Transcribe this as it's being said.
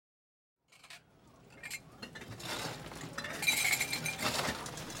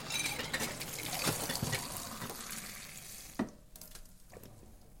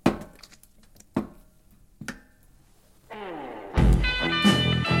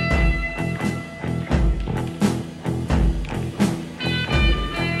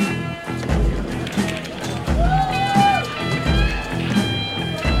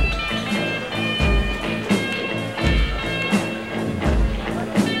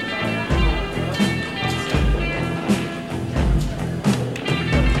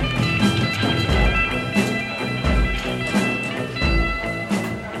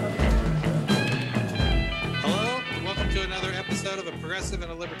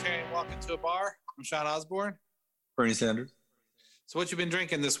Libertarian Walk Into a Bar. I'm Sean Osborne. Bernie Sanders. So what you been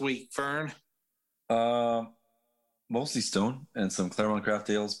drinking this week, Fern? Mostly Stone and some Claremont Craft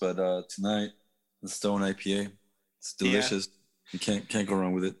Ales, but tonight the Stone IPA. It's delicious. You can't go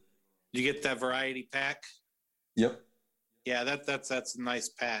wrong with it. Did you get that variety pack? Yep. Yeah, that's a nice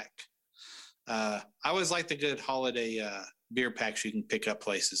pack. I always like the good holiday beer packs you can pick up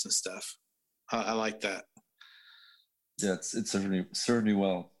places and stuff. I like that. Yeah, it's served me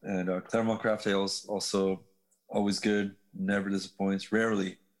well. And Claremont Craft Ales also always good, never disappoints.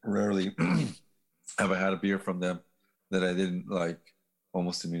 Rarely have I had a beer from them that I didn't like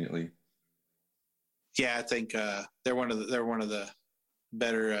almost immediately. Yeah, I think they're one of the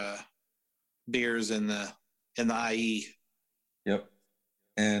better beers in the IE. Yep.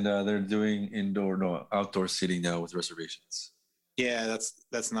 And they're doing outdoor seating now with reservations. Yeah,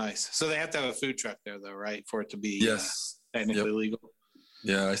 that's nice. So they have to have a food truck there, though, right, for it to be technically legal.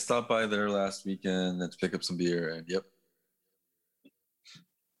 Yeah, I stopped by there last weekend to pick up some beer, and yep.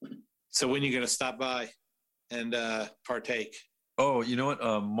 So when are you going to stop by and partake? Oh, you know what?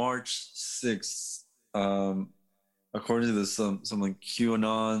 March 6th. According to some like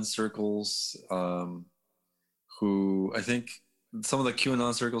QAnon circles, who I think some of the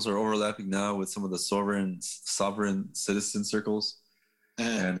QAnon circles are overlapping now with some of the sovereign citizen circles.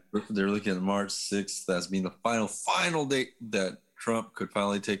 And they're looking at March 6th as being the final date that Trump could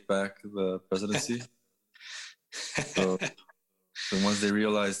finally take back the presidency. So once they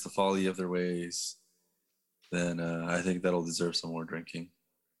realize the folly of their ways, then I think that'll deserve some more drinking.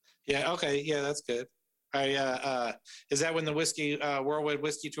 Yeah, okay. Yeah, that's good. Is that when the Whirlwind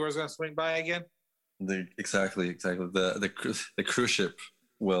Whiskey Tour is going to swing by again? Exactly. The cruise ship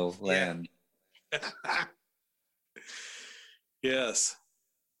will land. Yes,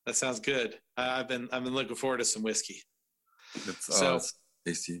 that sounds good. I've been looking forward to some whiskey. It's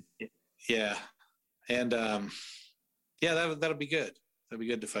tasty. Yeah, and that'll be good. That'll be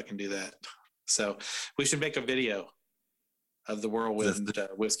good to fucking do that. So we should make a video of the Whirlwind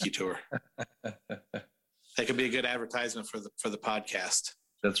Whiskey Tour. That could be a good advertisement for the podcast.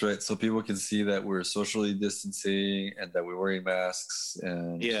 That's right. So people can see that we're socially distancing and that we're wearing masks.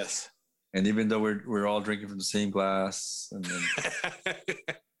 And yes. And even though we're all drinking from the same glass, and then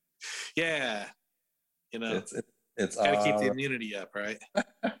yeah, it's gotta keep the immunity up, right?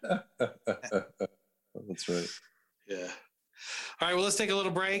 That's right. Yeah. All right. Well, let's take a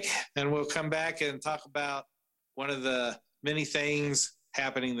little break, and we'll come back and talk about one of the many things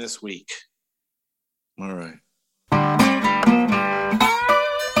happening this week. All right.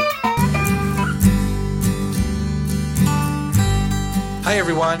 Hi,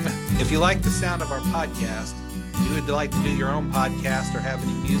 everyone. If you like the sound of our podcast, you would like to do your own podcast or have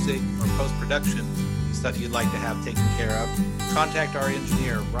any music or post-production stuff you'd like to have taken care of, contact our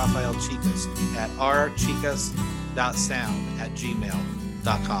engineer, Rafael Chicas, at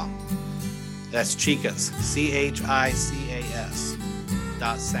rchicas.sound@gmail.com. That's Chicas, CHICAS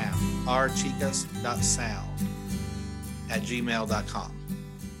 .sound, rchicas.sound@gmail.com.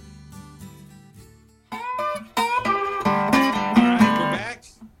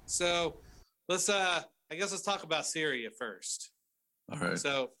 So let's talk about Syria first. All right.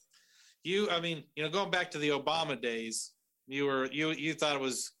 So going back to the Obama days, you thought it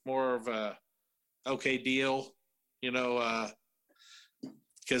was more of a okay deal, because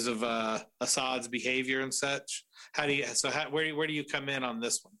of Assad's behavior and such. Where do you come in on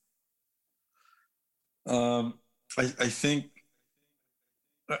this one? I think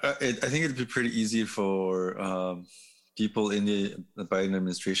it'd be pretty easy for people in the Biden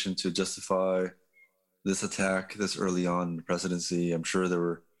administration to justify this attack this early on in the presidency. I'm sure there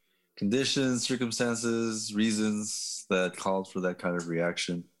were conditions, circumstances, reasons that called for that kind of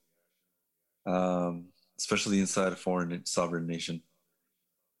reaction, especially inside a foreign sovereign nation.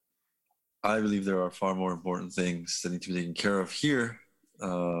 I believe there are far more important things that need to be taken care of here,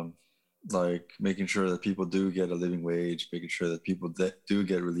 like making sure that people do get a living wage, making sure that people do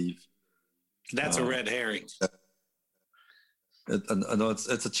get relief. That's a red herring. I know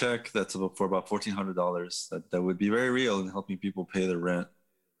it's a check that's for about $1,400 that would be very real in helping people pay their rent.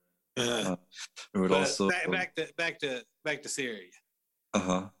 It would also back to Syria.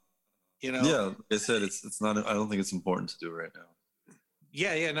 Yeah, like I said, it's not. I don't think it's important to do right now.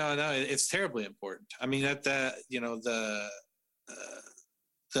 Yeah, no, it's terribly important. I mean,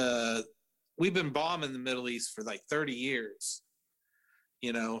 we've been bombing the Middle East for like 30 years.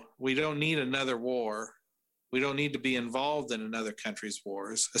 We don't need another war. We don't need to be involved in another country's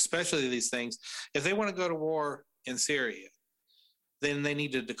wars, especially these things. If they want to go to war in Syria, then they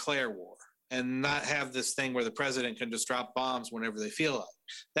need to declare war and not have this thing where the president can just drop bombs whenever they feel like.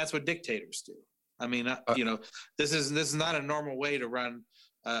 That's what dictators do. I mean, this is not a normal way to run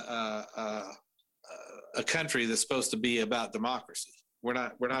a country that's supposed to be about democracy. We're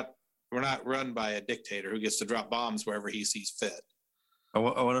not run by a dictator who gets to drop bombs wherever he sees fit. I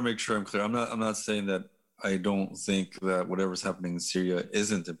want to make sure I'm clear. I'm not saying that I don't think that whatever's happening in Syria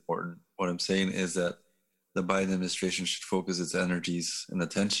isn't important. What I'm saying is that the Biden administration should focus its energies and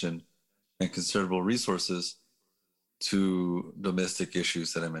attention and considerable resources to domestic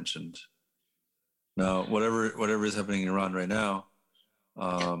issues that I mentioned. Now, whatever is happening in Iran right now,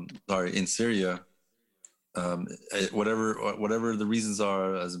 in Syria, whatever the reasons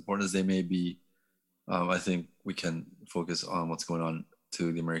are, as important as they may be, I think we can focus on what's going on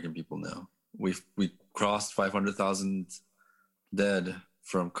to the American people now. We crossed 500,000 dead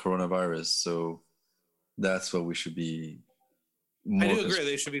from coronavirus, so that's what we should be. I do agree.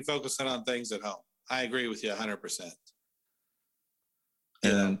 They should be focusing on things at home. I agree with you 100%.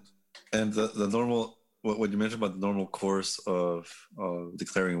 And the normal, what you mentioned about the normal course of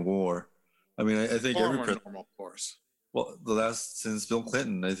declaring war. I mean, I think every normal course. Well, the last since Bill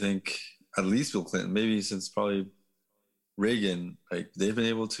Clinton, I think at least Bill Clinton, maybe since probably Reagan, like they've been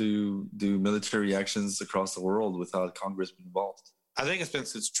able to do military actions across the world without Congress being involved. I think it's been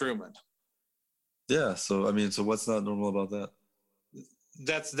since Truman. Yeah. So I mean, so what's not normal about that?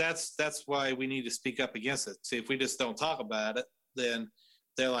 That's why we need to speak up against it. See, if we just don't talk about it, then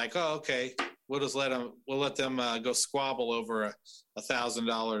they're like, oh, okay, we'll let them go squabble over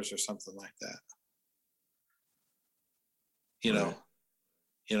 $1,000 or something like that.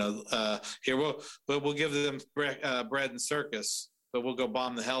 Here we'll give them bread and circus, but we'll go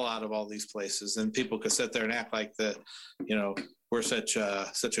bomb the hell out of all these places, and people could sit there and act like that. We're such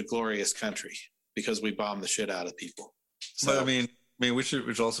a glorious country because we bomb the shit out of people. So but I mean, we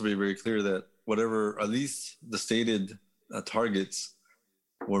should also be very clear that whatever, at least the stated targets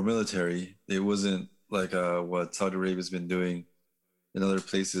were military. It wasn't like what Saudi Arabia's been doing in other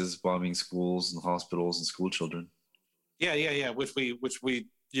places, bombing schools and hospitals and school children. Yeah. Which we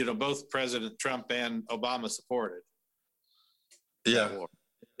both President Trump and Obama supported. Yeah.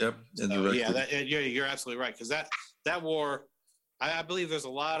 Yep. So, you're absolutely right, because that war. I believe there's a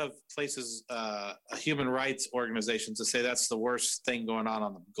lot of places, human rights organizations, that say that's the worst thing going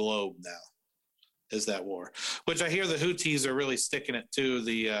on the globe now, is that war. Which I hear the Houthis are really sticking it to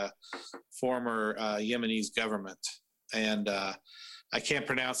the former Yemenis government, and I can't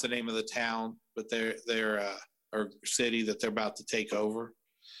pronounce the name of the town, but they're or city that they're about to take over.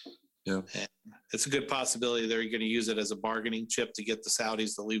 Yeah, and it's a good possibility they're going to use it as a bargaining chip to get the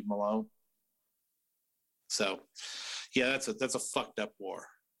Saudis to leave them alone. So. Yeah, that's a fucked up war.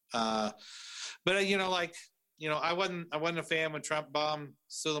 But I wasn't a fan when Trump bombed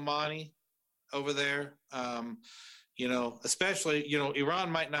Soleimani over there. Especially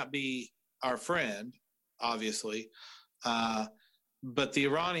Iran might not be our friend, obviously, but the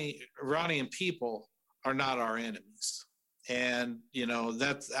Iranian people are not our enemies. And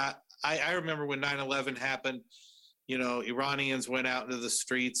I remember when 9/11 happened. Iranians went out into the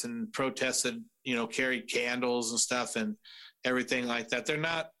streets and protested, carried candles and stuff and everything like that. They're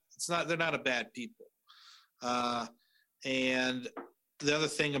not a bad people. And the other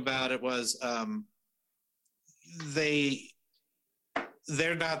thing about it was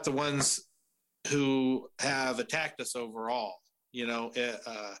they're not the ones who have attacked us overall.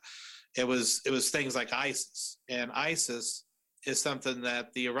 It was things like ISIS, and ISIS is something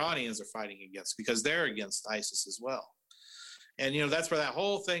that the Iranians are fighting against because they're against ISIS as well. And, that's where that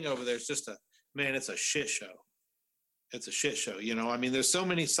whole thing over there is just it's a shit show. It's a shit show. I mean, there's so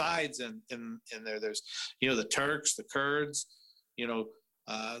many sides in there. There's, the Turks, the Kurds, the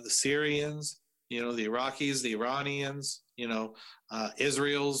Syrians, the Iraqis, the Iranians,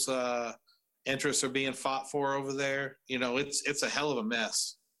 Israel's interests are being fought for over there. It's a hell of a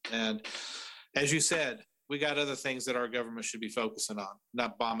mess. And as you said, we got other things that our government should be focusing on,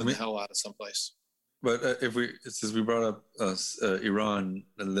 not bombing the hell out of someplace. But since we brought up Iran,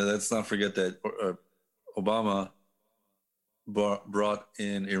 let's not forget that Obama brought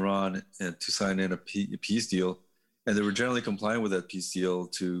in Iran to sign in a peace deal, and they were generally complying with that peace deal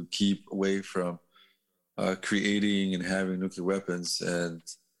to keep away from creating and having nuclear weapons. And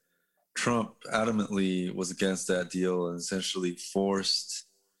Trump adamantly was against that deal and essentially forced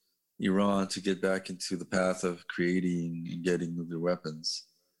Iran to get back into the path of creating and getting nuclear weapons.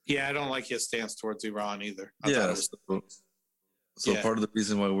 Yeah, I don't like his stance towards Iran either. So part of the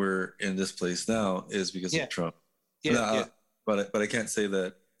reason why we're in this place now is because of Trump. But I can't say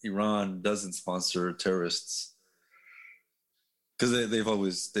that Iran doesn't sponsor terrorists,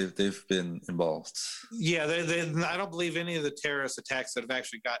 because they've been involved. Yeah, I don't believe any of the terrorist attacks that have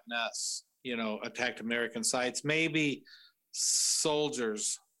actually gotten us, attacked American sites. Maybe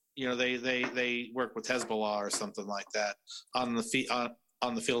soldiers, they work with Hezbollah or something like that on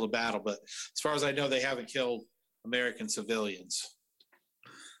the field of battle. But as far as I know, they haven't killed American civilians.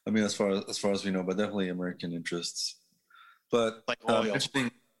 I mean, as far as we know, but definitely American interests. But like oil.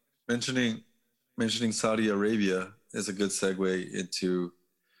 mentioning Saudi Arabia is a good segue into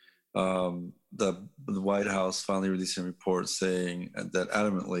the White House finally releasing a report saying that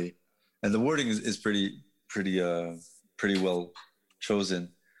adamantly, and the wording is pretty well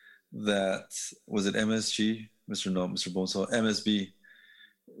chosen. That was it. MSG, Mr. Bonso, MSB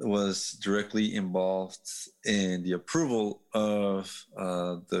was directly involved in the approval of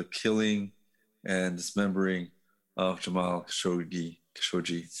the killing and dismembering of Jamal Khashoggi.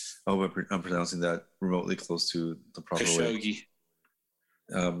 I hope I'm pronouncing that remotely close to the proper way.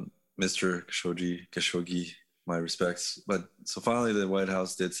 Mr. Khashoggi, my respects. But so finally, the White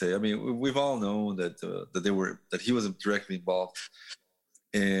House did say. I mean, we've all known that he wasn't directly involved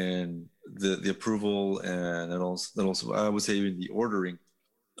in the approval and also I would say even the ordering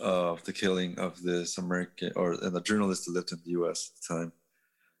of the killing of this American and the journalist that lived in the U.S. at the time.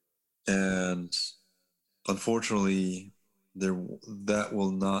 And unfortunately, that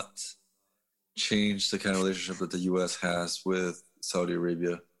will not change the kind of relationship that the U.S. has with Saudi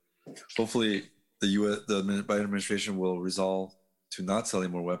Arabia. Hopefully, the Biden administration will resolve to not sell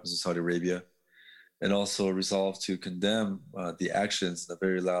any more weapons to Saudi Arabia, and also resolve to condemn the actions in a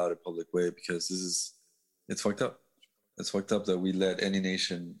very loud and public way, because it's fucked up. It's fucked up that we let any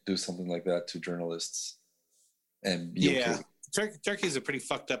nation do something like that to journalists. And yeah, okay. Turkey's a pretty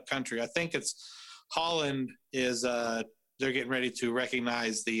fucked up country. I think Holland is they're getting ready to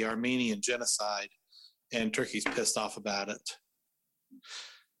recognize the Armenian genocide, and Turkey's pissed off about it.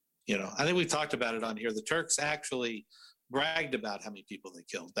 I think we talked about it on here. The Turks actually bragged about how many people they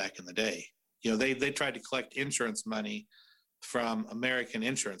killed back in the day. They tried to collect insurance money from American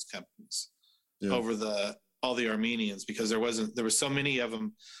insurance companies over all the Armenians, because there were so many of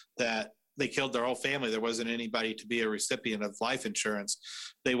them that they killed their whole family. There wasn't anybody to be a recipient of life insurance.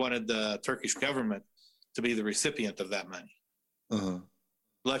 They wanted the Turkish government to be the recipient of that money. Uh-huh.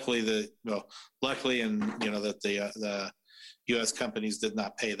 Luckily, that the U.S. companies did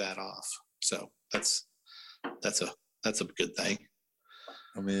not pay that off. So that's a good thing.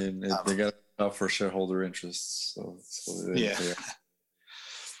 I mean, they got out for shareholder interests. So yeah.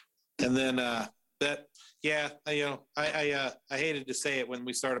 And then I hated to say it when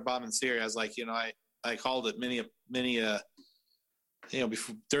we started bombing Syria. I was like, I called it many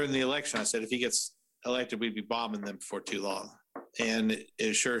before, during the election. I said if he gets elected, we'd be bombing them before too long, and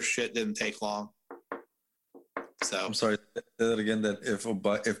it sure shit didn't take long. So I'm sorry, say that again. That if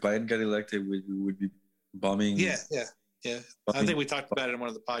Biden got elected, we would be bombing. Yeah. I think we talked about it in one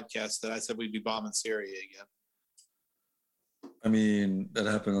of the podcasts that I said we'd be bombing Syria again. I mean, that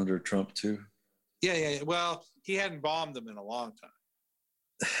happened under Trump too. Yeah. Well, he hadn't bombed them in a long time.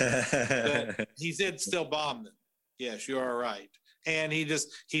 But he did still bomb them. Yes, you are right. And he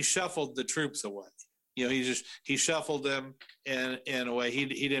shuffled the troops away. He shuffled them in a way. He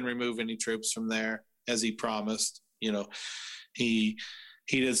didn't remove any troops from there as he promised. He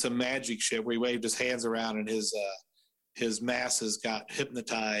did some magic shit where he waved his hands around and his masses got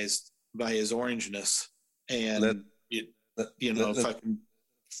hypnotized by his orangeness, and fucking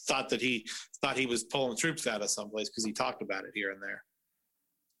thought he was pulling troops out of someplace because he talked about it here and there.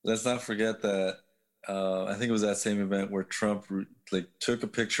 Let's not forget that I think it was that same event where Trump took a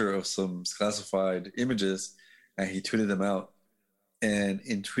picture of some classified images and he tweeted them out, and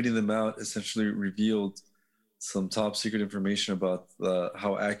in tweeting them out essentially revealed some top secret information about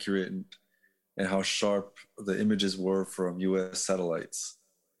how accurate and how sharp the images were from U.S. satellites,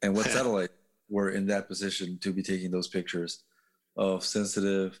 and what satellites were in that position to be taking those pictures of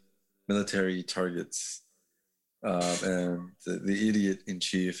sensitive military targets. And the idiot in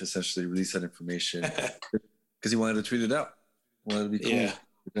chief essentially released that information because he wanted to tweet it out. Wanted to be cool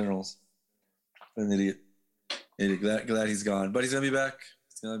for generals. An idiot. Glad he's gone, but he's gonna be back.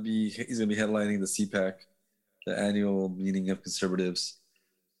 He's gonna be headlining the CPAC, the annual meeting of conservatives,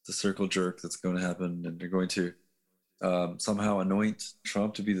 the circle jerk that's going to happen, and they're going to somehow anoint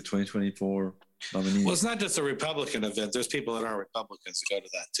Trump to be the 2024 nominee. Well, it's not just a Republican event. There's people that aren't Republicans who go to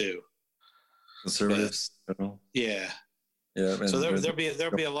that too. Conservatives, yeah. So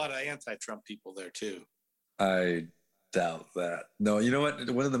there'll be a lot of anti-Trump people there too. I doubt that. No, you know what?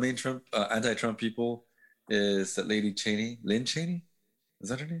 One of the main anti-Trump people is that lady Cheney, Lynn Cheney. Is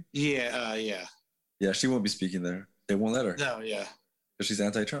that her name? Yeah. Yeah, she won't be speaking there. They won't let her. No, yeah. Because she's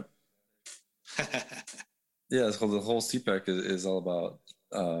anti-Trump. Yeah, the whole CPAC is all about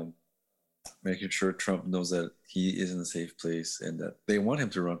making sure Trump knows that he is in a safe place and that they want him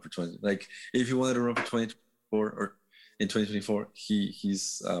to run for 20. Like, if he wanted to run for 2024 or in 2024,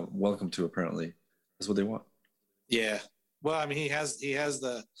 he's welcome to. Apparently, that's what they want. Yeah. Well, I mean, he has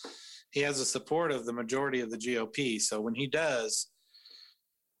the support of the majority of the GOP. So when he does,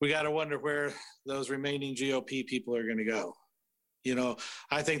 we got to wonder where those remaining GOP people are going to go. You know,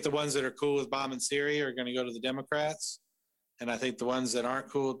 I think the ones that are cool with bombing Syria are going to go to the Democrats. And I think the ones that aren't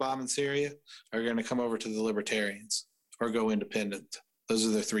cool with bombing Syria are going to come over to the Libertarians or go independent. Those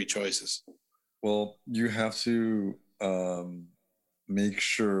are their three choices. Well, you have to make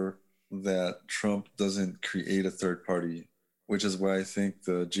sure that Trump doesn't create a third party, which is why I think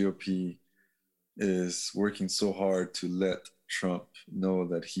the GOP is working so hard to let Trump know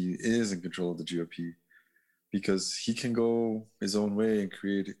that he is in control of the GOP, because he can go his own way and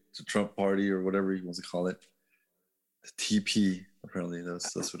create the Trump party or whatever he wants to call it. TP, apparently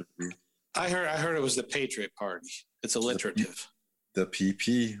that's what it would be. I heard it was the Patriot Party. It's alliterative. The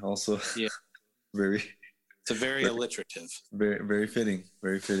PP also. Yeah. It's a very alliterative. Very, very fitting.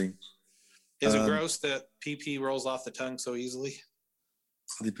 Very fitting. Is it gross that PP rolls off the tongue so easily?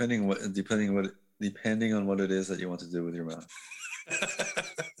 Depending on what it is that you want to do with your mouth.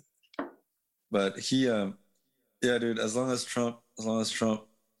 But he, yeah, dude. As long as Trump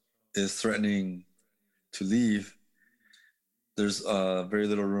is threatening to leave, there's very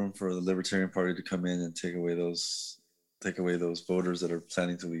little room for the Libertarian Party to come in and take away those voters that are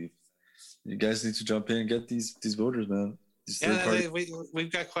planning to leave. You guys need to jump in and get these voters, man.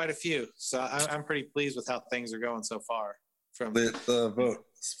 We've got quite a few, so I'm pretty pleased with how things are going so far. Split the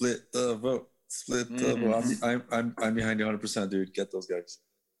vote. I'm behind you 100%, dude. Get those guys.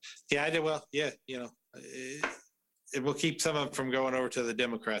 Yeah, I did well. Yeah, you know, it will keep some of them from going over to the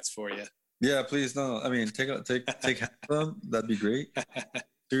Democrats for you. Yeah, please. No, I mean, take half of them. That'd be great.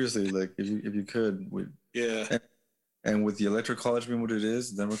 Seriously, like if you could. Yeah. And with the electoral college being what it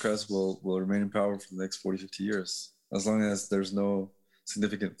is, Democrats will remain in power for the next 40, 50 years, as long as there's no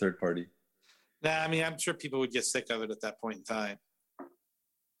significant third party. Nah, I mean, I'm sure people would get sick of it at that point in time.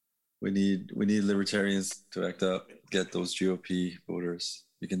 We need libertarians to act up, get those GOP voters.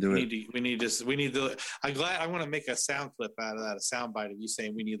 You can do it. I want to make a sound clip out of that, a sound bite of you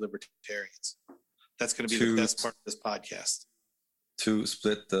saying we need libertarians. That's going to be the best part of this podcast. To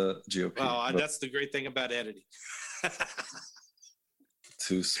split the GOP. Oh, that's the great thing about editing.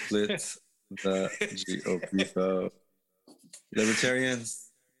 To split the GOP vote.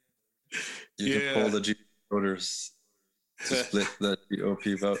 Libertarians, you can pull the GOP voters to split the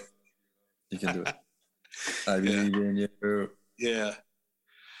GOP vote. You can do it. I believe in you. Yeah.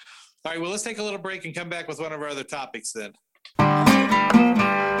 All right, well, let's take a little break and come back with one of our other topics then.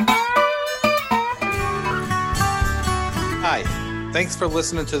 Hi, thanks for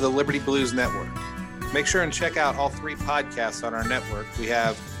listening to the Liberty Blues Network. Make sure and check out all three podcasts on our network. We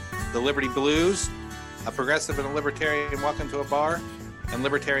have the Liberty Blues, A Progressive and a Libertarian Walk into a Bar, and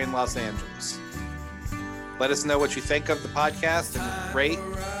Libertarian Los Angeles. Let us know what you think of the podcast and rate,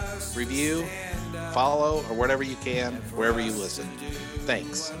 review, follow, or whatever you can, wherever you listen.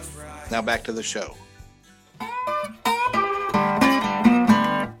 Thanks. Now back to the show.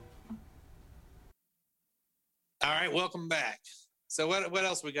 All right, welcome back. So what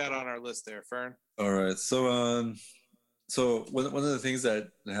else we got on our list there, Fern? All right. So one of the things that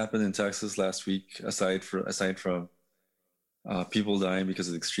happened in Texas last week, aside from people dying because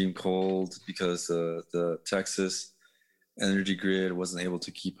of extreme cold, because the Texas energy grid wasn't able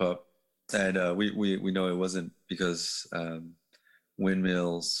to keep up, and we know it wasn't because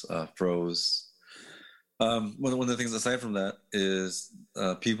windmills froze. One of the things aside from that is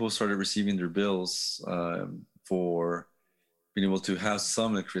people started receiving their bills for being able to have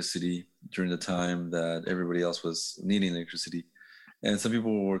some electricity during the time that everybody else was needing electricity. And some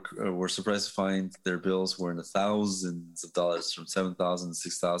people were surprised to find their bills were in the thousands of dollars, from $7,000,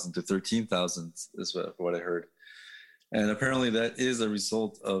 $6,000 to $13,000 is what I heard. And apparently that is a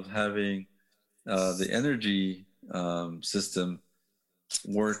result of having the energy system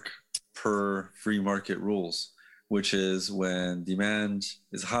work per free market rules, which is when demand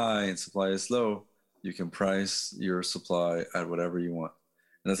is high and supply is low, you can price your supply at whatever you want.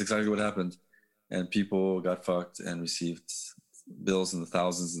 And that's exactly what happened. And people got fucked and received bills in the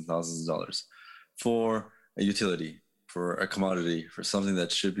thousands and thousands of dollars for a utility, for a commodity, for something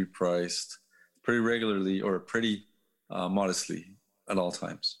that should be priced pretty regularly or pretty modestly at all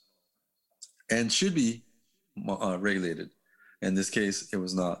times and should be regulated. In this case, it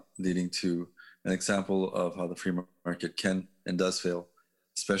was not, leading to an example of how the free market can and does fail,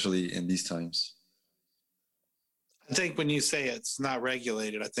 especially in these times. I think when you say it's not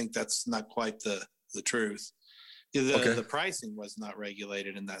regulated, I think that's not quite the truth. The pricing was not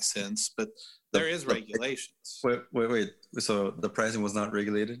regulated in that sense, but there is regulations. Wait. So the pricing was not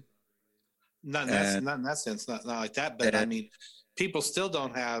regulated? Not in that sense, not like that. But I mean, people still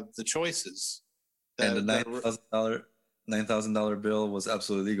don't have the choices. And the $9,000 bill was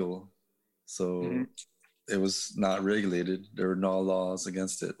absolutely legal, so it was not regulated. There were no laws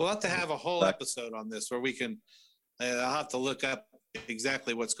against it. We'll have to have a whole episode on this where we can. I'll have to look up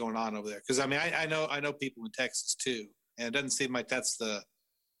exactly what's going on over there, because I mean, I know people in Texas too, and it doesn't seem like that's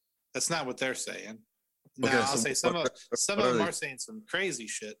not what they're saying. Now, I'll say some of them are saying some crazy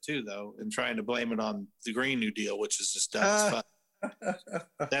shit too, though, and trying to blame it on the Green New Deal, which is just dumb as fuck.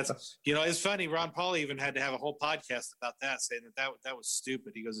 That's, it's funny. Ron Paul even had to have a whole podcast about that, saying that was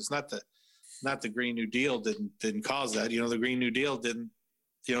stupid. He goes, it's not the Green New Deal didn't cause that. The Green New Deal didn't.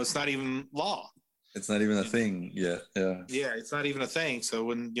 It's not even law. It's not even a thing yet. Yeah. Yeah, it's not even a thing. So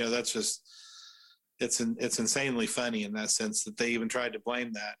when that's just it's insanely funny in that sense that they even tried to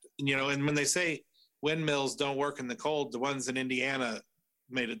blame that. And when they say windmills don't work in the cold, the ones in Indiana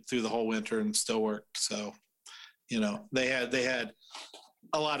made it through the whole winter and still worked. So they had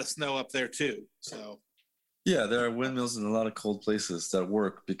a lot of snow up there too. So yeah, there are windmills in a lot of cold places that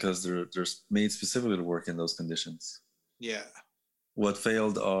work because they're made specifically to work in those conditions. Yeah. What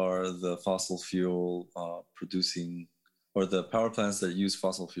failed are the fossil fuel producing, or the power plants that use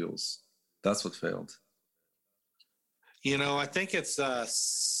fossil fuels. That's what failed. I think it's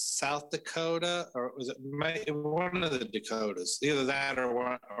South Dakota, or was it one of the Dakotas, either that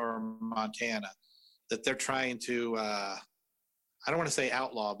or Montana, that they're trying to, I don't want to say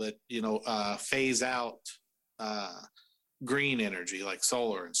outlaw, but, phase out green energy like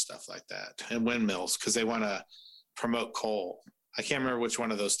solar and stuff like that, and windmills, because they want to promote coal. I can't remember which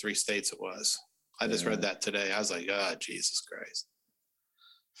one of those 3 states it was. I just read that today. I was like, oh, Jesus Christ.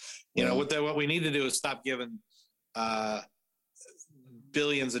 What we need to do is stop giving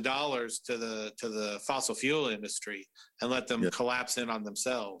billions of dollars to the fossil fuel industry and let them collapse in on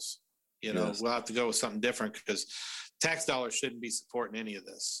themselves. We'll have to go with something different, because tax dollars shouldn't be supporting any of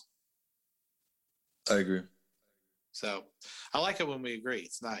this. I agree. So I like it when we agree.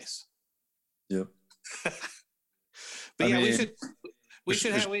 It's nice. Yep. But we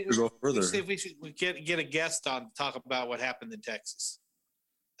should go further. We should get a guest on to talk about what happened in Texas.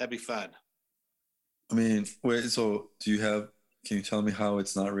 That'd be fun. I mean, wait, so can you tell me how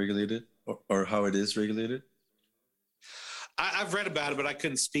it's not regulated, or how it is regulated? I've read about it, but I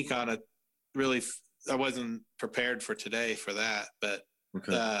couldn't speak on it. Really, I wasn't prepared for today for that, but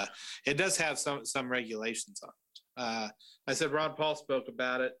it does have some regulations on it. I said Ron Paul spoke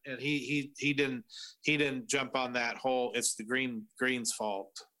about it, and he didn't jump on that whole it's the Green's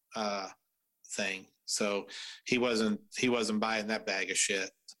fault thing. So he wasn't buying that bag of shit.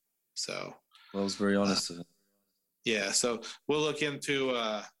 So that was very honest of him. Yeah, so we'll look into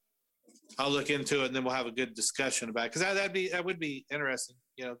I'll look into it, and then we'll have a good discussion about it, because that would be interesting,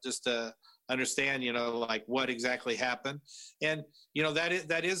 just to understand, like what exactly happened. And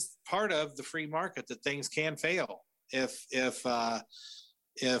that is part of the free market, that things can fail if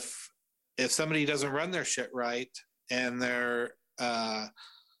somebody doesn't run their shit right, and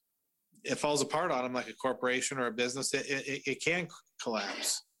it falls apart on them, like a corporation or a business. It can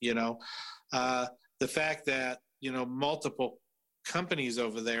collapse. The fact that multiple companies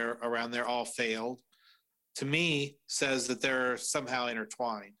around there all failed, to me, says that they're somehow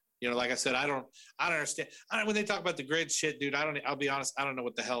intertwined. Like I said, I don't understand. When they talk about the grid shit, dude, I'll be honest, I don't know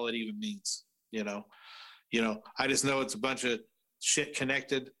what the hell it even means. I just know it's a bunch of shit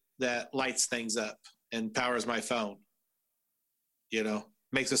connected that lights things up and powers my phone.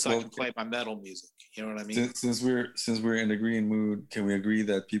 Makes it so I can play my metal music. You know what I mean? Since we're in agreeing mood, can we agree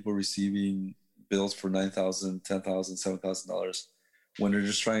that people receiving bills for $9,000, $10,000, $7,000 when they're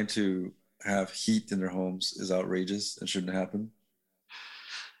just trying to have heat in their homes is outrageous and shouldn't happen?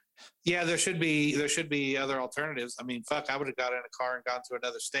 Yeah, there should be other alternatives. I mean, fuck, I would have got in a car and gone to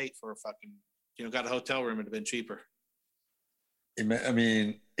another state for a fucking, got a hotel room. It'd have been cheaper. I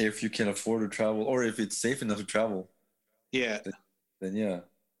mean, if you can afford to travel, or if it's safe enough to travel. Yeah. Then yeah.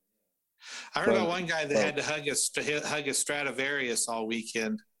 I heard about one guy that had to hug a Stradivarius all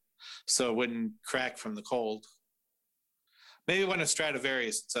weekend so it wouldn't crack from the cold. Maybe it wasn't a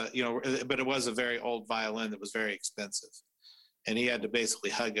Stradivarius, but it was a very old violin that was very expensive. And he had to basically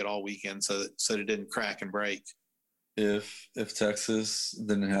hug it all weekend so that it didn't crack and break. If Texas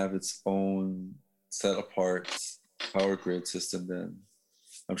didn't have its own set apart power grid system, then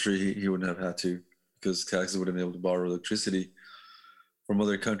I'm sure he wouldn't have had to, because Texas would have been able to borrow electricity from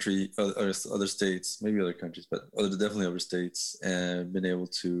other states, maybe other countries, but definitely other states, and been able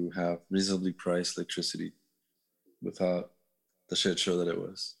to have reasonably priced electricity without the shit show that it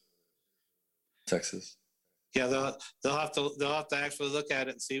was. Texas. Yeah, they'll have to actually look at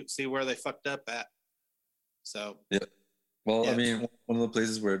it and see where they fucked up at. So yeah. Well, yeah. I mean, one of the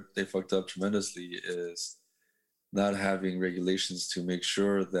places where they fucked up tremendously is not having regulations to make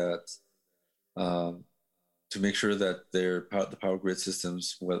sure that the power grid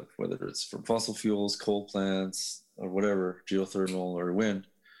systems, whether it's from fossil fuels, coal plants, or whatever, geothermal or wind,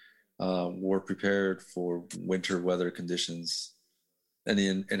 were prepared for winter weather conditions,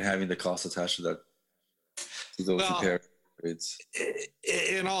 and having the cost attached to that, to those repair rates.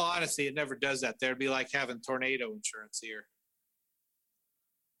 In all honesty, it never does that. There'd be like having tornado insurance here.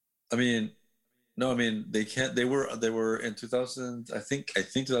 I mean, no, I mean they can't. They were in 2000. I think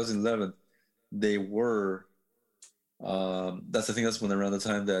 2011. They were. That's I think that's when around the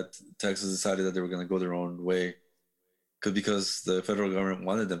time that Texas decided that they were going to go their own way, because the federal government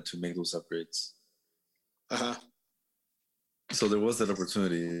wanted them to make those upgrades. So there was that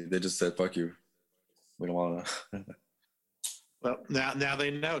opportunity. They just said, "Fuck you, we don't want to." Well, now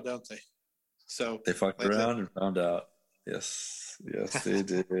they know, don't they? So they fucked around and found out. Yes, they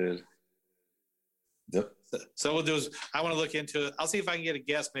did. Yep. So we'll do is I want to look into it. I'll see if I can get a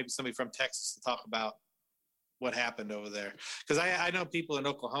guest, maybe somebody from Texas, to talk about what happened over there, because I know people in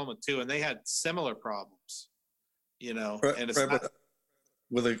Oklahoma too, and they had similar problems. Right, and it's right,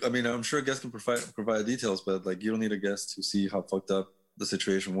 I mean, I'm sure a guest can provide details, but like you don't need a guest to see how fucked up the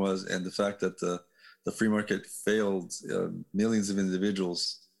situation was, and the fact that the free market failed millions of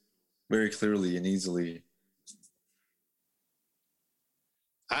individuals very clearly and easily.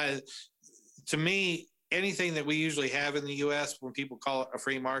 To me, anything that we usually have in the U.S. when people call it a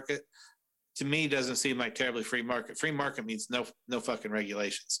free market, to me doesn't seem like terribly free market. Free market means no fucking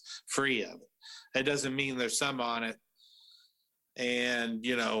regulations, free of it. It doesn't mean there's some on it, and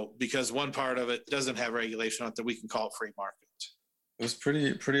because one part of it doesn't have regulation on it, that we can call it free market. It was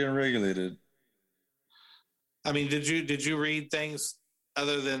pretty unregulated. I mean, did you read things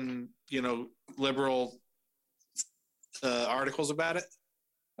other than liberal articles about it?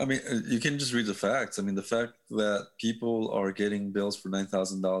 I mean, you can just read the facts. I mean, the fact that people are getting bills for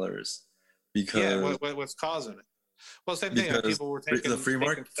 $9,000 because what's causing it? Well, same thing. People were taking the free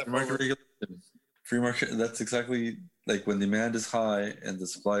market regulation. Free market. That's exactly like when demand is high and the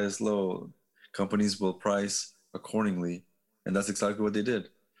supply is low, companies will price accordingly, and that's exactly what they did.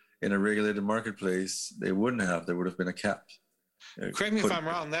 In a regulated marketplace, they wouldn't have. There would have been a cap. Correct me if I'm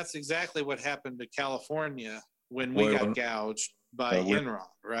wrong. That's exactly what happened to California when we got gouged by Enron,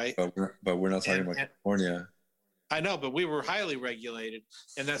 right? But we're not talking about California. I know, but we were highly regulated,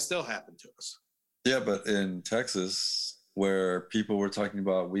 and that still happened to us. Yeah, but in Texas, where people were talking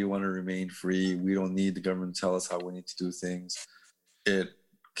about, we want to remain free, we don't need the government to tell us how we need to do things, it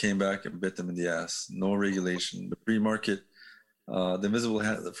came back and bit them in the ass. No regulation. The free market, the invisible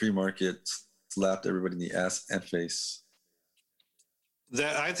hand of the free market slapped everybody in the ass and face.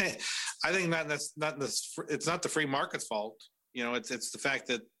 That I think it's not the free market's fault. It's the fact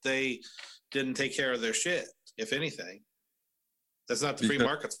that they didn't take care of their shit. If anything, that's not the free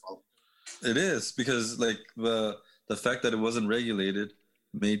market's fault. It is, because like the fact that it wasn't regulated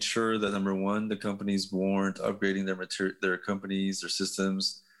made sure that, number one, the companies weren't upgrading their companies, their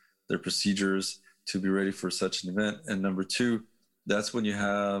systems, their procedures to be ready for such an event. And number two, that's when you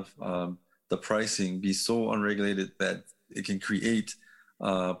have the pricing be so unregulated that it can create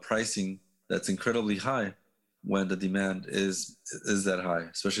pricing that's incredibly high when the demand is that high,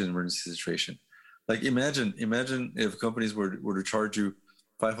 especially in an emergency situation. Like imagine if companies were to charge you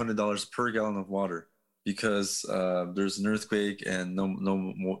 $500 per gallon of water because there's an earthquake and no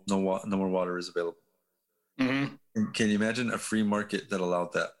more water is available. Mm-hmm. Can you imagine a free market that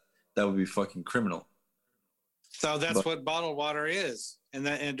allowed that? That would be fucking criminal. So that's what bottled water is,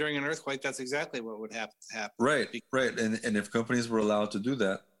 and during an earthquake, that's exactly what would have to happen. Right. And if companies were allowed to do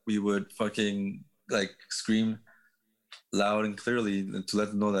that, we would fucking like scream loud and clearly to let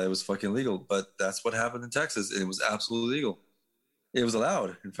them know that it was fucking legal. But that's what happened in Texas. It was absolutely legal. It was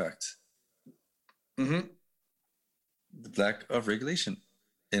allowed, in fact. Mm-hmm. The lack of regulation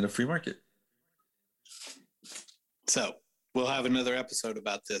in a free market. So we'll have another episode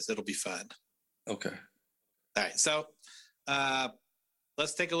about this. It'll be fun. Okay. All right. So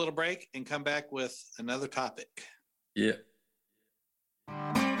let's take a little break and come back with another topic. Yeah.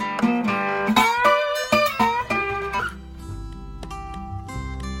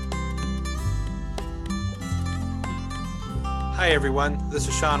 Hi everyone, this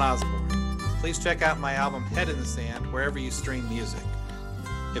is Sean Osborne. Please check out my album Head in the Sand wherever you stream music.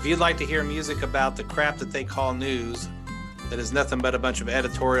 If you'd like to hear music about the crap that they call news, that is nothing but a bunch of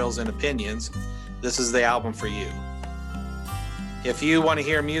editorials and opinions, this is the album for you. If you want to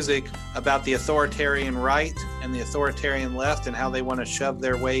hear music about the authoritarian right and the authoritarian left and how they want to shove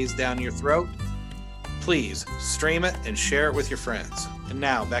their ways down your throat, please stream it and share it with your friends. And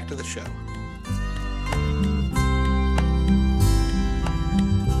now, back to the show.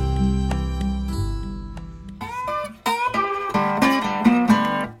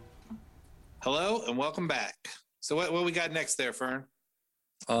 Hello and welcome back. So what we got next there, Fern?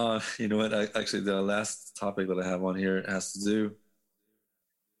 You know what? Actually, the last topic that I have on here has to do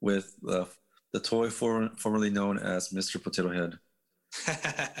with the toy formerly known as Mr. Potato Head.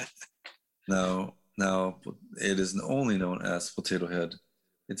 Now, it is only known as Potato Head.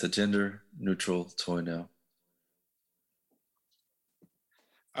 It's a gender-neutral toy now.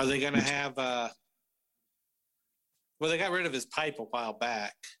 Are they going to have... well, they got rid of his pipe a while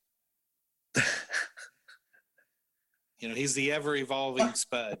back. You know, he's the ever-evolving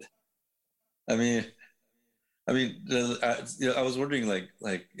Spud. I was wondering, like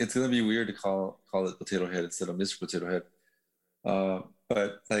it's gonna be weird to call it Potato Head instead of Mr. Potato Head.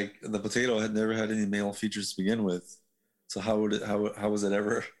 But like the potato had never had any male features to begin with, so how was it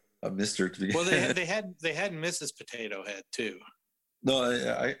ever a Mister to begin? Well, they had Mrs. Potato Head too.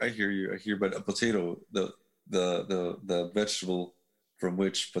 No, I hear you. But a potato, the vegetable from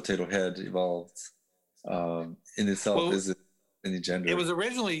which Potato Head evolved, in itself isn't any gender. It was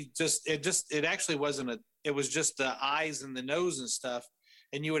originally it actually wasn't it was just the eyes and the nose and stuff,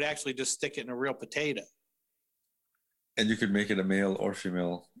 and you would actually just stick it in a real potato. And you could make it a male or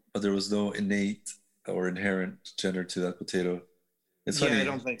female, but there was no innate or inherent gender to that potato. It's funny. I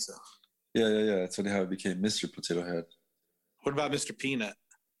don't think so. Yeah. It's funny how it became Mr. Potato Head. What about Mr. Peanut?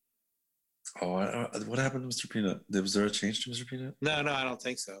 Oh, what happened to Mr. Peanut? Was there a change to Mr. Peanut? No, I don't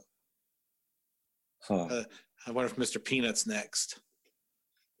think so. Huh. I wonder if Mr. Peanut's next.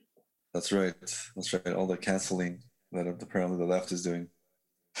 That's right. All the canceling that apparently the left is doing.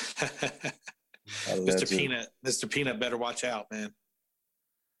 Mr. Peanut better watch out, man.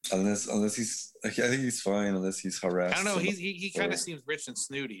 Unless he's, I think he's fine unless he's harassed. I don't know. He kind of seems rich and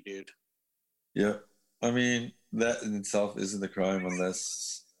snooty, dude. Yeah, I mean that in itself isn't a crime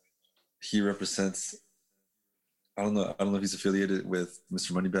unless he represents. I don't know if he's affiliated with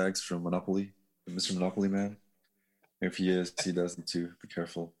Mr. Moneybags from Monopoly, Mr. Monopoly Man. If he is, he does need to be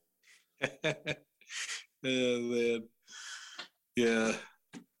careful. Oh, man. Yeah,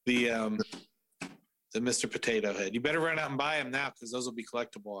 the Mr. Potato Head. You better run out and buy them now because those will be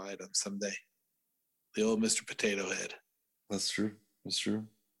collectible items someday. The old Mr. Potato Head. That's true. You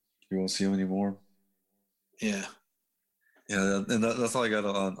won't see them anymore. Yeah. Yeah, and that's all I got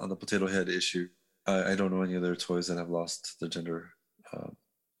on the Potato Head issue. I don't know any other toys that have lost their gender.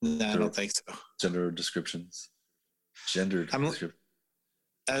 No, I don't think so. Gender descriptions. While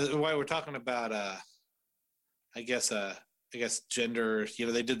we're talking about, I guess gender. You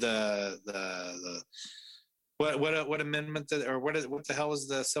know, they did the what amendment what the hell was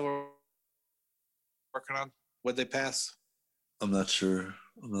the Civil working on? What'd they pass? I'm not sure.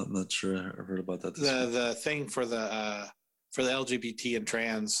 I'm not sure. I heard about that. The thing for the LGBT and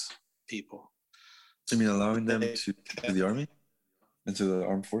trans people. You mean allowing them to the army, into the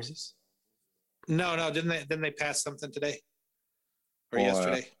armed forces? No. Didn't they pass something today or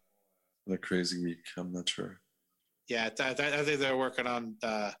yesterday? A crazy week. I'm not sure. Yeah, I think they're working on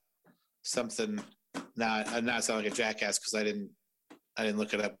something. Now, I'm not sounding like a jackass because I didn't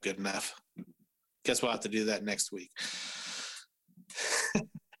look it up good enough. Guess we'll have to do that next week.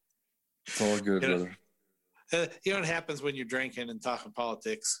 It's all good, brother. You know what happens when you're drinking and talking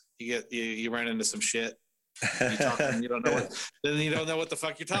politics? You run into some shit. You don't know what the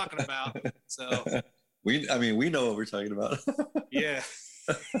fuck you're talking about. So we know what we're talking about. Yeah.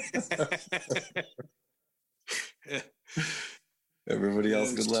 Everybody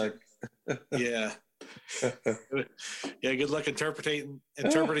else, good luck. Yeah. Yeah, good luck interpreting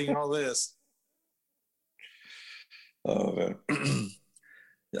all this. Oh man.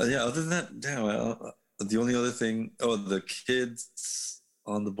 Yeah, other than that, damn, the only other thing, the kids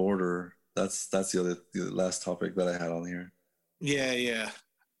on the border. That's the last topic that I had on here. Yeah.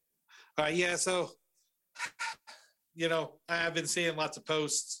 All right, yeah, so I've been seeing lots of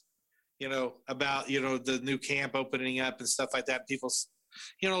posts, about, the new camp opening up and stuff like that. People,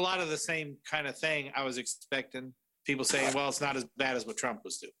 a lot of the same kind of thing I was expecting. People saying, well, it's not as bad as what Trump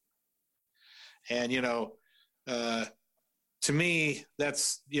was doing. And, to me,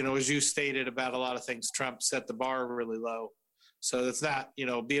 that's, as you stated about a lot of things, Trump set the bar really low. So that's not,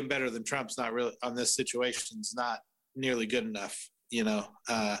 being better than Trump's not really on this situation is not nearly good enough.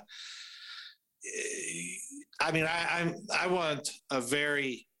 I want a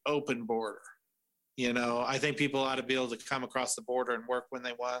very open border. I think people ought to be able to come across the border and work when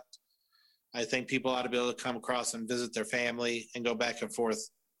they want. I think people ought to be able to come across and visit their family and go back and forth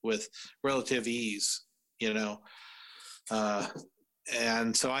with relative ease, and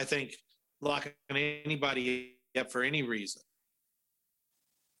so I think locking anybody up for any reason,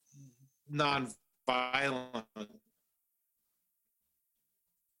 non-violent,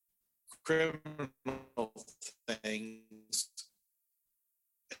 criminal things,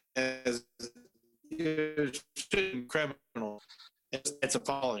 as criminal, it's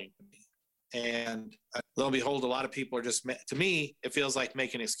appalling to me. And lo and behold, a lot of people are just, to me, it feels like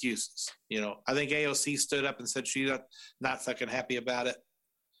making excuses. I think AOC stood up and said she's not fucking happy about it,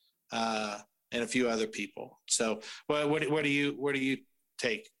 and a few other people. So, what do you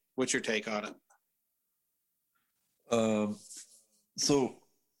take? What's your take on it? So,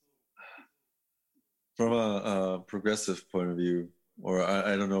 from a progressive point of view, or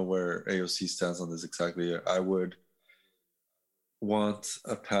I don't know where AOC stands on this exactly, I would want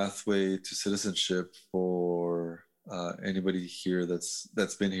a pathway to citizenship for anybody here that's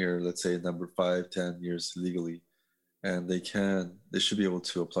been here, let's say, number 5-10 years legally, and they should be able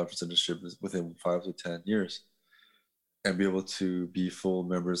to apply for citizenship within 5 to 10 years and be able to be full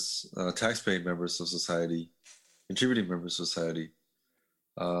members, tax-paying members of society, contributing members of society.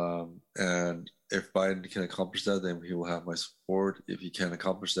 And if Biden can accomplish that, then he will have my support. If he can't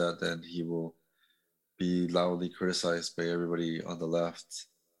accomplish that, then he will be loudly criticized by everybody on the left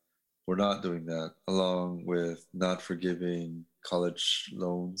for not doing that, along with not forgiving college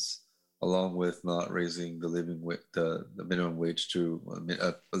loans, along with not raising the the minimum wage to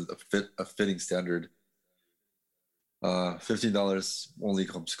a fitting standard. $15 only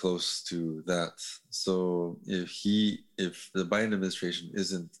comes close to that. So if the Biden administration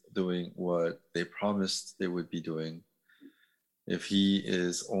isn't doing what they promised they would be doing, if he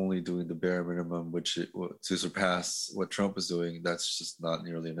is only doing the bare minimum, to surpass what Trump is doing, that's just not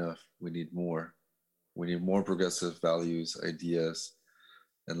nearly enough. We need more. We need more progressive values, ideas,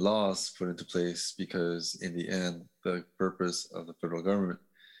 and laws put into place, because in the end, the purpose of the federal government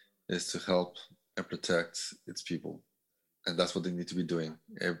is to help and protect its people. And that's what they need to be doing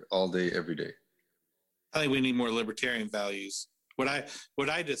all day, every day. I think we need more libertarian values. What I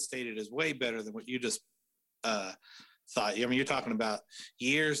just stated is way better than what you just thought. You're talking about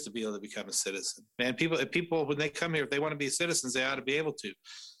years to be able to become a citizen. Man, people when they come here, if they want to be citizens, they ought to be able to.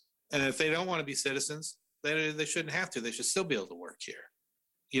 And if they don't want to be citizens, they shouldn't have to. They should still be able to work here.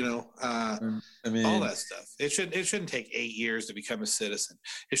 All that stuff. It shouldn't take 8 years to become a citizen.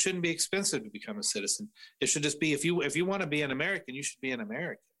 It shouldn't be expensive to become a citizen. It should just be, if you want to be an American, you should be an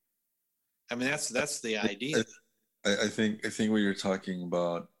American. I mean, that's the idea. I think what you're talking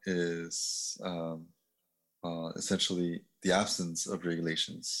about is essentially the absence of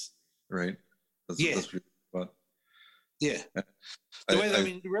regulations, right? That's what you're about. Yeah.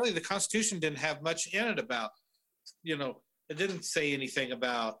 Really, the Constitution didn't have much in it about, it didn't say anything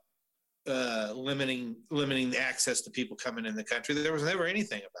about limiting the access to people coming in the country. There was never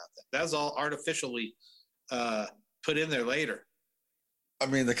anything about that. That was all artificially put in there later. I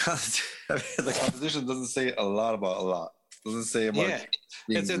mean, the Constitution doesn't say a lot about a lot. It doesn't say about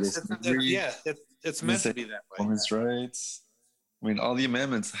it's meant to be that way. Women's rights. I mean, all the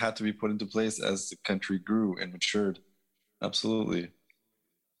amendments had to be put into place as the country grew and matured. Absolutely.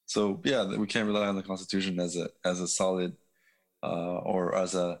 So yeah, we can't rely on the Constitution as a solid or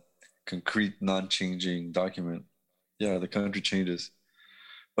as a concrete, non-changing document. Yeah, the country changes,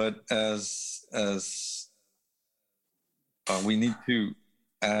 but as we need to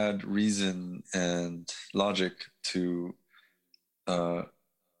add reason and logic to a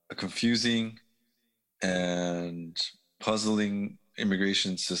confusing and puzzling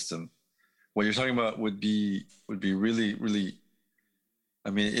immigration system. What you're talking about would be really, really,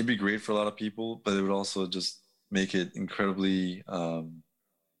 I mean, it'd be great for a lot of people, but it would also just make it incredibly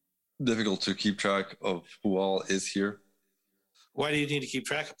difficult to keep track of who all is here. Why do you need to keep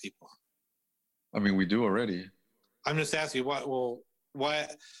track of people? I mean, we do already. I'm just asking, why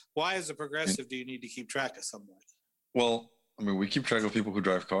as a progressive do you need to keep track of somebody? Well, I mean, we keep track of people who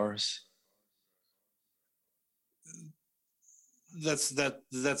drive cars. That's not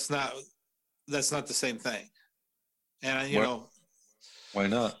the same thing. And why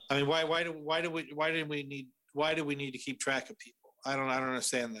not? I mean, why do we need to keep track of people? I don't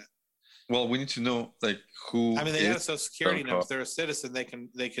understand that. Well, we need to know who. I mean, they have a Social Security number. If they're a citizen, they can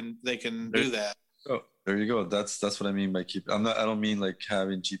do that. There you go. That's what I mean by keep. I don't mean like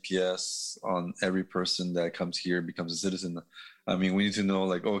having GPS on every person that comes here and becomes a citizen. I mean, we need to know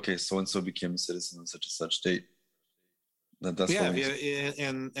like, okay, so and so became a citizen on such and such date. That's Yeah, what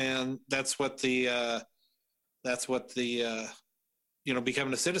we and that's what the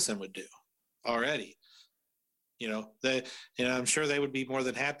becoming a citizen would do already. I'm sure they would be more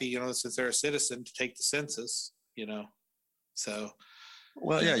than happy, since they're a citizen, to take the census. So.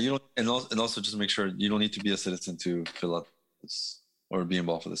 Well, yeah, you don't, and also just make sure you don't need to be a citizen to fill out this or be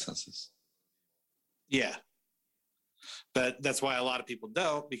involved with the census. Yeah, but that's why a lot of people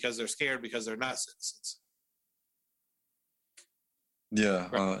don't, because they're scared, because they're not citizens. Yeah,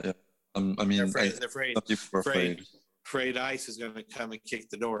 right. Yeah. I mean, they're afraid. Some people are afraid ICE is going to come and kick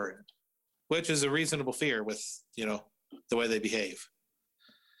the door in, which is a reasonable fear with the way they behave.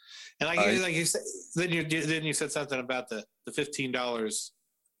 And like you said, then you said something about the $15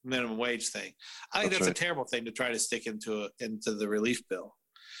 minimum wage thing. I think that's a terrible thing to try to stick into the relief bill.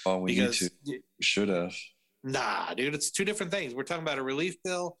 Oh, we should have. Nah, dude, it's two different things. We're talking about a relief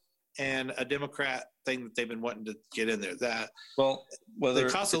bill and a Democrat thing that they've been wanting to get in there. The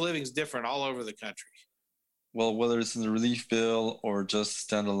cost of living is different all over the country. Well, whether it's in the relief bill or just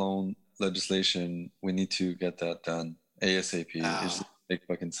standalone legislation, we need to get that done ASAP. It doesn't make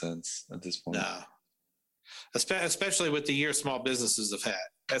fucking sense at this point. No, especially with the year small businesses have had.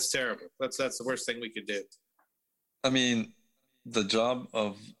 That's terrible. That's the worst thing we could do. I mean, the job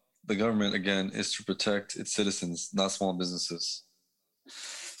of the government, again, is to protect its citizens, not small businesses.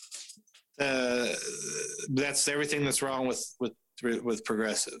 That's everything that's wrong with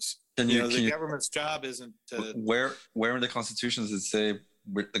progressives. The government's job isn't to... Where in the Constitution does it say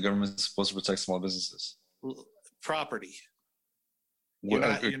the government is supposed to protect small businesses? Property.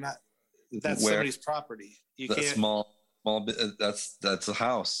 You're not. That's somebody's property. You can't. Small. That's a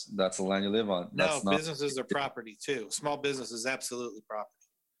house. That's the land you live on. Businesses are property too. Small business is absolutely property.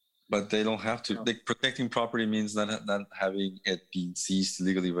 But they don't have to. No. Protecting property means not having it being seized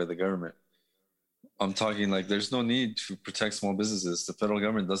illegally by the government. I'm talking like there's no need to protect small businesses. The federal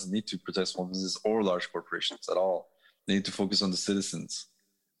government doesn't need to protect small businesses or large corporations at all. They need to focus on the citizens.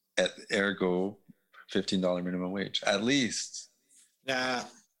 Ergo, $15 minimum wage, at least. Nah.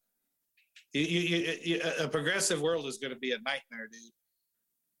 A progressive world is going to be a nightmare,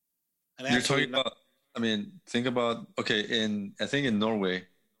 dude. You're talking about, think about, I think in Norway,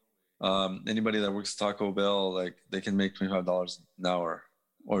 anybody that works Taco Bell, like they can make $25 an hour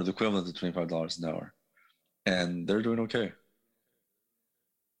or the equivalent of $25 an hour. And they're doing okay.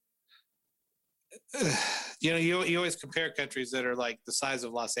 You always compare countries that are like the size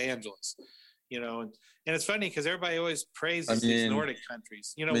of Los Angeles, and it's funny because everybody always praises these Nordic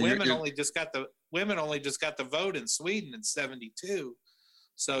countries. Women only just got the vote in Sweden in 1972.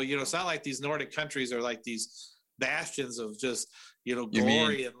 So, it's not like these Nordic countries are like these bastions of just,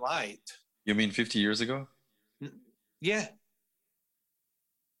 glory and light. You mean 50 years ago? Yeah.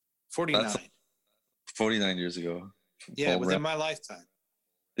 49. 49 years ago. Yeah, within my lifetime.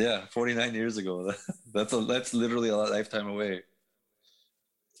 Yeah, 49 years ago. That's literally a lifetime away.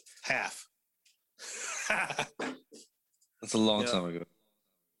 Half. That's a long time ago.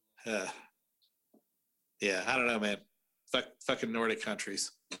 Yeah, I don't know, man. Fucking Nordic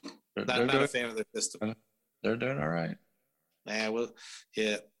countries. Not a fan of their system. They're doing all right.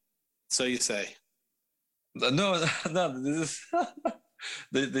 Yeah. So you say. No. This is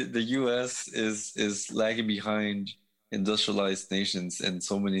the U.S. is lagging behind industrialized nations in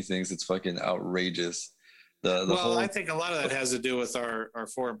so many things. It's fucking outrageous. I think a lot of that has to do with our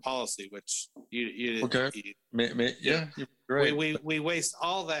foreign policy, which you okay. Yeah, right. We waste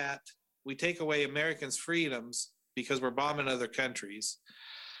all that. We take away Americans' freedoms because we're bombing other countries.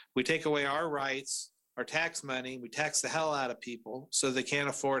 We take away our rights, our tax money. We tax the hell out of people so they can't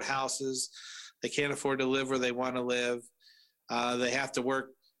afford houses. They can't afford to live where they want to live. They have to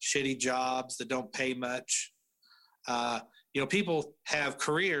work shitty jobs that don't pay much. People have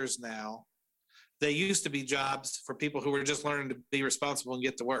careers now. They used to be jobs for people who were just learning to be responsible and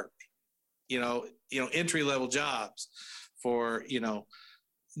get to work. Entry-level jobs for,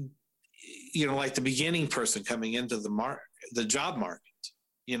 like the beginning person coming into the job market.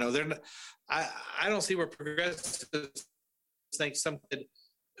 They're not, I don't see where progressives think some kid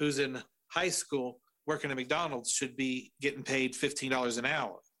who's in high school working at McDonald's should be getting paid $15 an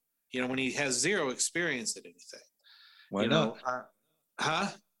hour, when he has zero experience at anything. Why not?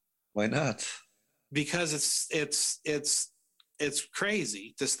 Why not? Because it's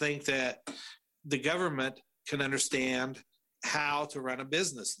crazy to think that the government can understand how to run a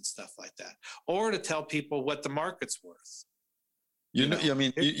business and stuff like that, or to tell people what the market's worth. You know, I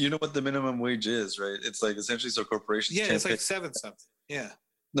mean, you know what the minimum wage is, right? It's like essentially so corporations. Yeah, it's like 7 something. Yeah.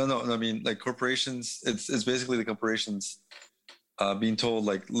 No. I mean, like corporations. It's basically the corporations being told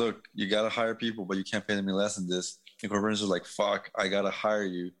like, look, you got to hire people, but you can't pay them any less than this. And corporations are like, fuck, I got to hire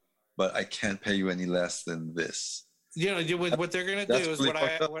you, but I can't pay you any less than this. You know, what they're going to do is really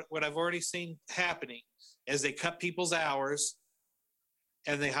what I've already seen happening is they cut people's hours,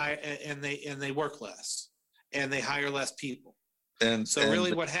 and they hire and they work less, and they hire less people. And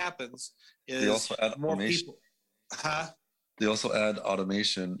really, what happens is they also add more automation. people. Huh? They also add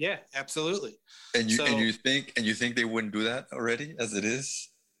automation. Yeah, absolutely. And you think they wouldn't do that already as it is?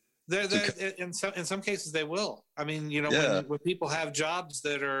 In some cases they will. I mean, you know, when people have jobs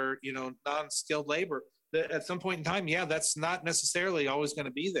that are, you know, non-skilled labor, at some point in time, that's not necessarily always going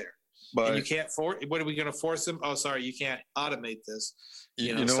to be there. But and you can't what are we going to force them? Oh, sorry, you can't automate this.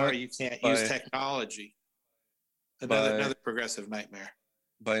 You can't use technology. Another progressive nightmare.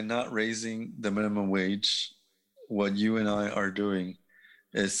 By not raising the minimum wage, what you and I are doing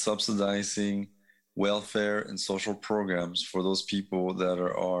is subsidizing welfare and social programs for those people that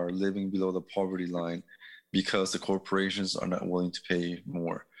are living below the poverty line because the corporations are not willing to pay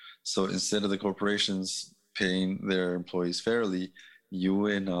more. So instead of the corporations paying their employees fairly, you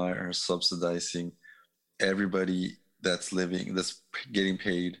and I are subsidizing everybody that's getting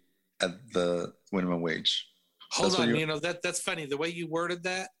paid at the minimum wage. Hold on, you know, that's funny. The way you worded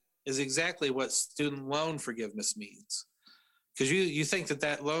that is exactly what student loan forgiveness means. Because you think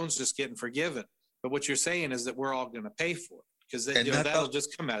that loan's just getting forgiven. But what you're saying is that we're all going to pay for it because that'll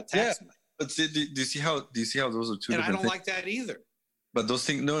just come out of tax money. But do you see how those are two different things? And I don't like that either. But those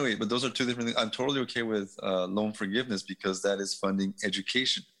things, but those are two different things. I'm totally okay with loan forgiveness because that is funding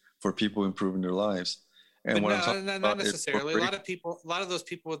education for people improving their lives. And not necessarily. A lot of those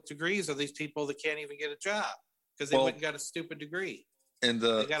people with degrees are these people that can't even get a job because they went and got a stupid degree. They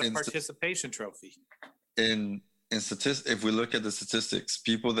got a participation trophy. In statistics, if we look at the statistics,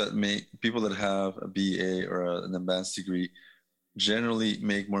 people that have a BA or an advanced degree generally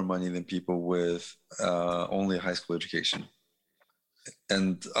make more money than people with only a high school education.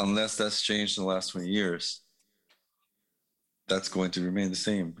 And unless that's changed in the last 20 years, that's going to remain the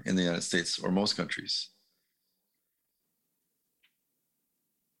same in the United States or most countries.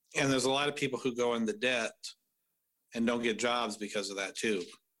 And there's a lot of people who go into debt and don't get jobs because of that too.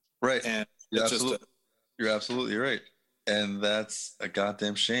 Right. And you're absolutely right. And that's a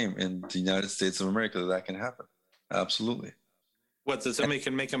goddamn shame in the United States of America that can happen. Absolutely. What, that somebody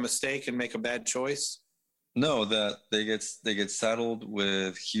can make a mistake and make a bad choice? No, that they get saddled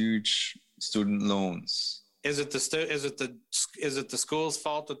with huge student loans. Is it the school's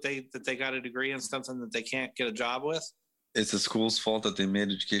fault that they got a degree in something that they can't get a job with? It's the school's fault that they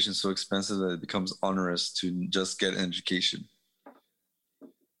made education so expensive that it becomes onerous to just get an education.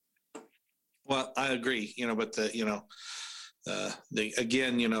 Well, I agree, but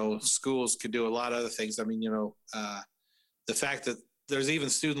schools could do a lot of other things. I mean, the fact that there's even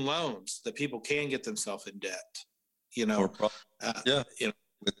student loans that people can get themselves in debt, the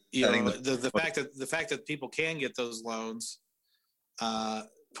fact that people can get those loans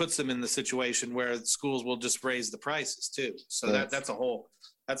puts them in the situation where schools will just raise the prices too. So that's a whole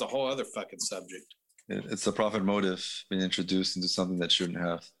other fucking subject. It's a profit motive being introduced into something that shouldn't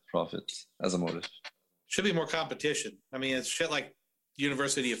have profit as a motive. Should be more competition. I mean, it's shit like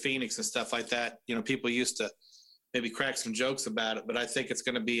University of Phoenix and stuff like that. People used to maybe crack some jokes about it, but I think it's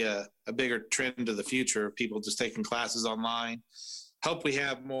going to be a bigger trend to the future. People just taking classes online. Hope we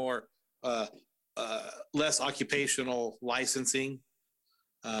have more less occupational licensing,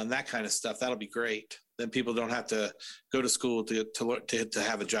 that kind of stuff. That'll be great. Then people don't have to go to school to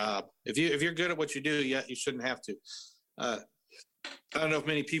have a job. If you're good at what you do, you shouldn't have to. I don't know if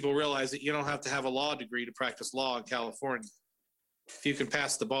many people realize that you don't have to have a law degree to practice law in California. If you can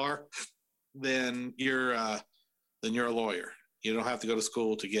pass the bar, then you're a lawyer. You don't have to go to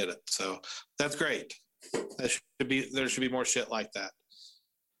school to get it. So that's great. There should be more shit like that.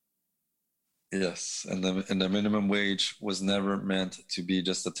 Yes, and the minimum wage was never meant to be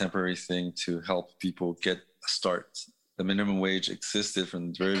just a temporary thing to help people get a start. The minimum wage existed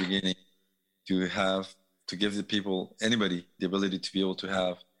from the very beginning to give the people, anybody, the ability to be able to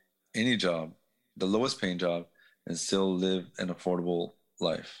have any job, the lowest paying job, and still live an affordable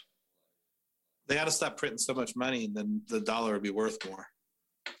life. They got to stop printing so much money, and then the dollar would be worth more.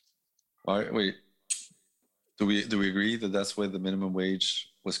 All right, wait. Do we agree that that's why the minimum wage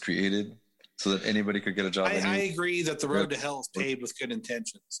was created, so that anybody could get a job? I agree that the road to hell is paved with good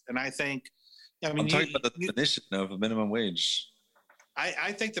intentions, and I think. I'm talking about the definition of a minimum wage.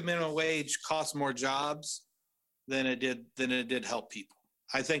 I think the minimum wage costs more jobs than it did help people.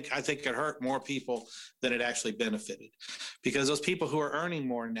 I think it hurt more people than it actually benefited, because those people who are earning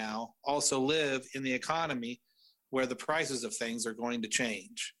more now also live in the economy where the prices of things are going to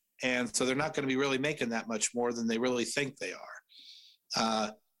change. And so they're not going to be really making that much more than they really think they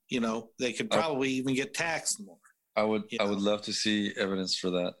are. They could probably even get taxed more. I would love to see evidence for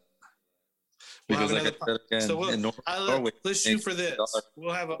that. Because like I said again, so Norway, let's shoot for this.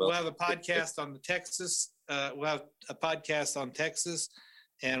 We'll have a podcast on the Texas. We'll have a podcast on Texas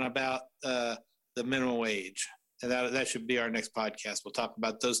and about the minimum wage, and that should be our next podcast. We'll talk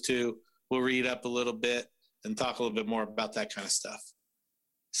about those two. We'll read up a little bit and talk a little bit more about that kind of stuff.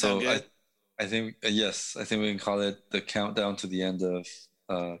 Sound good? I think yes. I think we can call it the countdown to the end of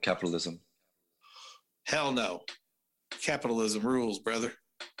capitalism. Hell no, capitalism rules, brother.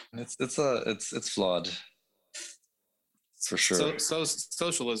 It's flawed, for sure. So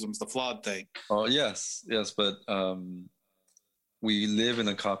socialism's the flawed thing. Oh yes, but we live in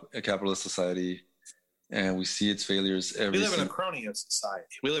a capitalist society, and we see its failures every. We live in a crony society.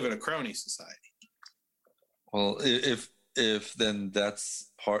 We live in a crony society. Well, if then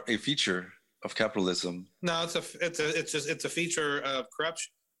that's a feature of capitalism. No, it's a feature of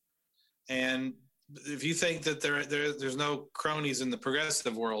corruption, and if you think that there's no cronies in the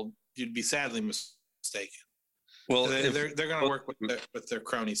progressive world, you'd be sadly mistaken. Well, they're going to work with their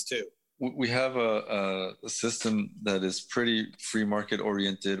cronies too. We have a system that is pretty free market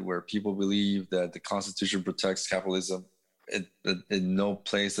oriented, where people believe that the Constitution protects capitalism. In no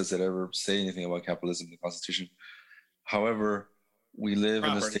place does it ever say anything about capitalism in the Constitution. However, we live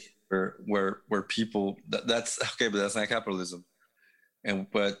in a state where people that's okay, but that's not capitalism,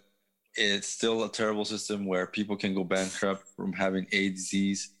 but it's still a terrible system where people can go bankrupt from having a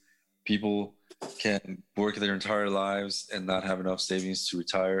disease. People can work their entire lives and not have enough savings to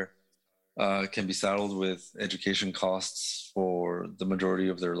retire. Can be saddled with education costs for the majority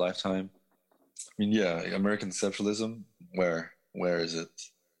of their lifetime. I mean, yeah, American exceptionalism. Where is it?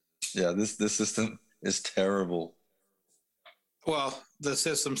 Yeah, this system is terrible. Well, the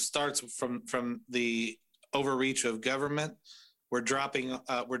system starts from the overreach of government. We're dropping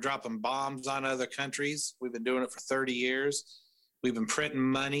bombs on other countries. We've been doing it for 30 years. We've been printing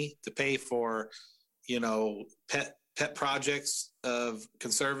money to pay for, pet projects of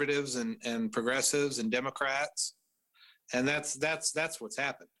conservatives and progressives and Democrats, and that's what's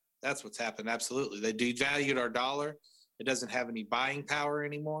happened. That's what's happened. Absolutely, they devalued our dollar. It doesn't have any buying power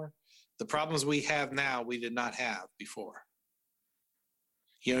anymore. The problems we have now, we did not have before.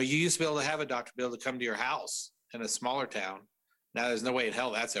 You used to be able to have a doctor be able to come to your house in a smaller town. Now there's no way in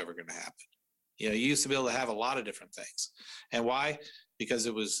hell that's ever going to happen. You used to be able to have a lot of different things. And why? Because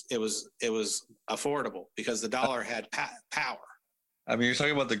it was affordable, because the dollar had power. I mean, you're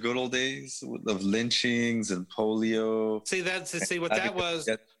talking about the good old days of lynchings and polio. See what that was.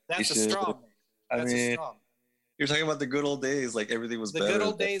 That's a straw man. You're talking about the good old days, like everything was better. The good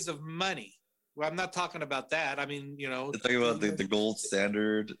old days of money. Well, I'm not talking about that. I mean, You're talking about the gold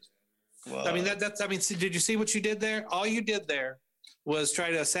standard. Wow. I mean, did you see what you did there? All you did there was try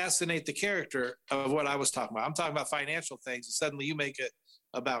to assassinate the character of what I was talking about. I'm talking about financial things, and suddenly you make it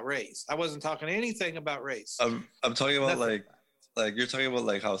about race. I wasn't talking anything about race. I'm talking about like you're talking about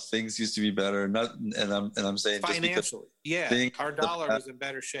like how things used to be better, and I'm saying financially, our dollar was in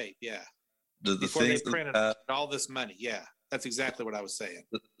better shape, before they printed all this money, that's exactly what I was saying.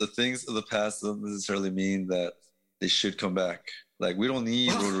 The things of the past don't necessarily mean that they should come back. Like, we don't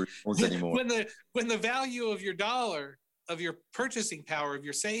need rotary phones anymore. When the value of your dollar, of your purchasing power, of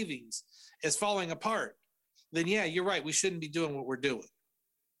your savings is falling apart, then you're right. We shouldn't be doing what we're doing.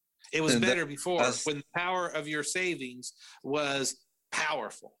 It was better before, when the power of your savings was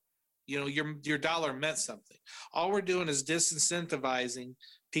powerful. Your dollar meant something. All we're doing is disincentivizing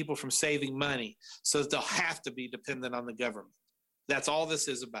people from saving money so that they'll have to be dependent on the government. That's all this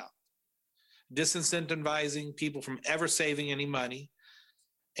is about. Disincentivizing people from ever saving any money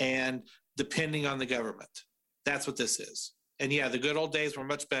and depending on the government. That's what this is. And the good old days were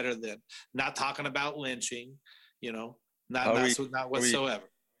much better then. Not talking about lynching, not whatsoever.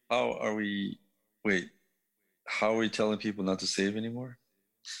 How are we telling people not to save anymore?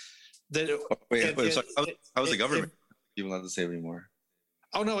 How is the government people not to save anymore?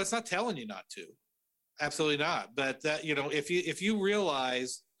 Oh no, it's not telling you not to. Absolutely not. But that, if you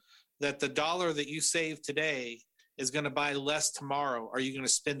realize that the dollar that you save today is going to buy less tomorrow, are you going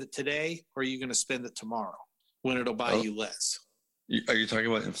to spend it today, or are you going to spend it tomorrow when it'll buy you less? Are you talking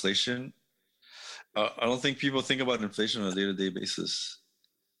about inflation? I don't think people think about inflation on a day-to-day basis.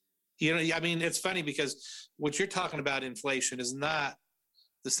 I mean, it's funny because what you're talking about, inflation, is not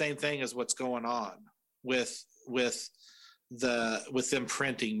the same thing as what's going on with with them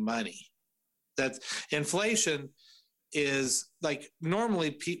printing money. That inflation is like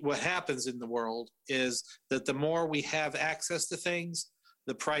normally what happens in the world is that the more we have access to things,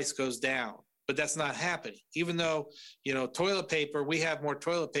 the price goes down. But that's not happening. Even though, toilet paper, we have more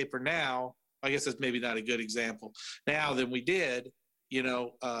toilet paper now. I guess that's maybe not a good example now than we did,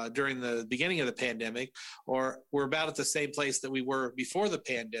 during the beginning of the pandemic, or we're about at the same place that we were before the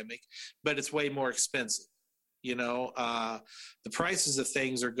pandemic, but it's way more expensive. The prices of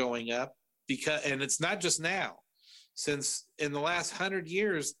things are going up and it's not just now. Since in the last 100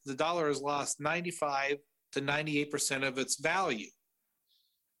 years, the dollar has lost 95 to 98% of its value.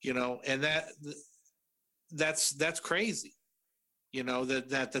 And that's crazy.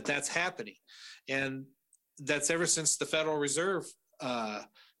 That's happening, and that's ever since the Federal Reserve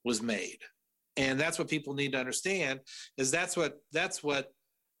was made. And that's what people need to understand is that's what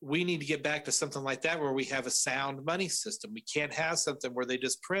we need to get back to, something like that where we have a sound money system. We can't have something where they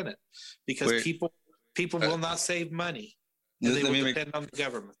just print it, because people will not save money, and they will depend on the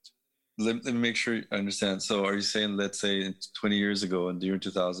government. Let me make sure I understand. So are you saying, let's say 20 years ago in the year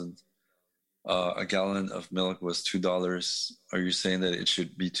 2000, a gallon of milk was $2. Are you saying that it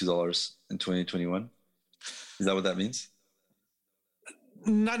should be $2 in 2021? Is that what that means?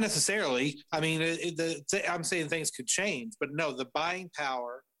 Not necessarily. I mean, I'm saying things could change, but no, the buying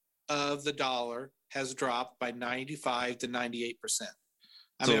power of the dollar has dropped by 95 to 98%.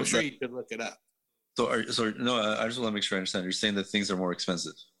 I'm sure you could look it up. No, I just want to make sure I understand. You're saying that things are more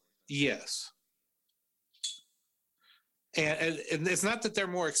expensive. Yes. And it's not that they're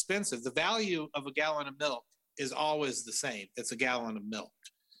more expensive. The value of a gallon of milk is always the same. It's a gallon of milk.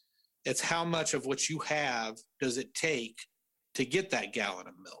 It's how much of what you have does it take to get that gallon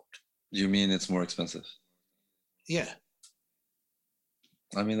of milk. You mean it's more expensive? Yeah.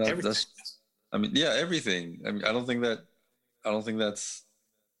 I mean, that's, everything. I mean,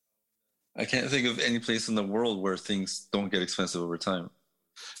 I can't think of any place in the world where things don't get expensive over time.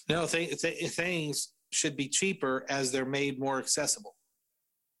 No, things should be cheaper as they're made more accessible.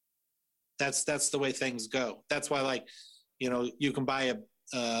 That's the way things go. That's why, you can buy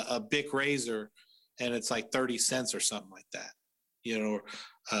a Bic razor and it's like 30 cents or something like that, or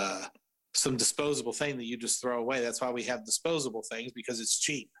some disposable thing that you just throw away. That's why we have disposable things, because it's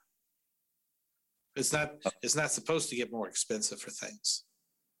cheap. It's not supposed to get more expensive for things.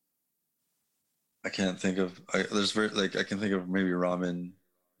 I can't think of. I can think of maybe ramen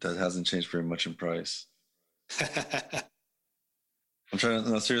that hasn't changed very much in price.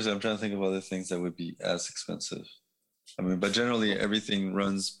 Seriously, I'm trying to think of other things that would be as expensive. I mean, but generally everything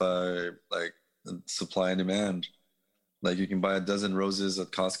runs by supply and demand. Like you can buy a dozen roses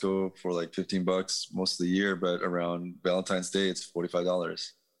at Costco for like $15 most of the year, but around Valentine's Day, it's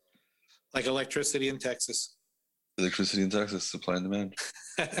 $45. Like electricity in Texas. Supply and demand.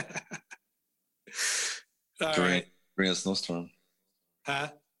 During a snowstorm. Huh?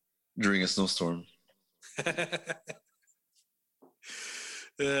 During a snowstorm.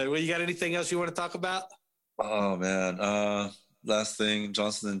 Well, you got anything else you want to talk about? Oh man. Last thing,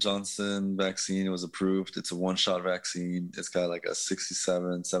 Johnson & Johnson vaccine was approved. It's a one-shot vaccine. It's got like a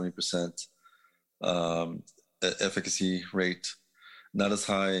 67-70% efficacy rate. Not as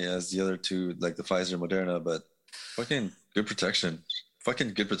high as the other two, like the Pfizer and Moderna, but fucking good protection. I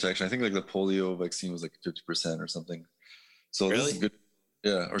think like the polio vaccine was like 50% or something. So really? This is good.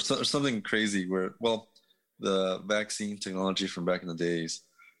 Yeah, or something crazy where, the vaccine technology from back in the days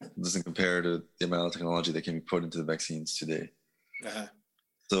doesn't compare to the amount of technology that can be put into the vaccines today. Uh-huh.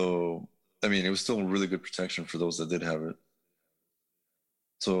 So, I mean, it was still really good protection for those that did have it.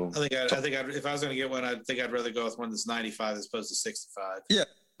 So, I think if I was going to get one, I think I'd rather go with one that's 95 as opposed to 65. Yeah,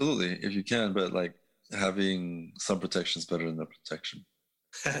 absolutely, if you can. But like having some protection is better than no protection.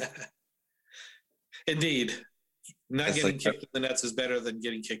 Indeed. Not getting kicked in the nuts is better than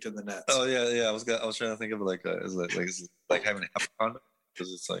getting kicked in the nuts. Oh yeah. I was trying to think of it is like having a condom,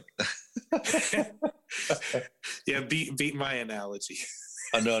 because it's like. Yeah, beat my analogy.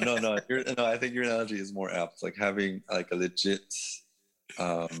 No. I think your analogy is more apt. Like having like a legit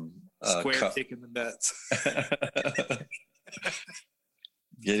square kick in the nuts.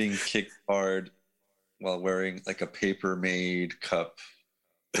 Getting kicked hard while wearing like a paper-made cup,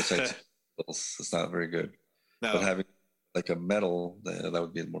 which it's not very good. No. But having like a metal, that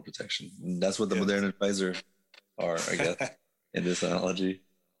would be more protection. And that's what the Moderna and Pfizer are, I guess, in this analogy.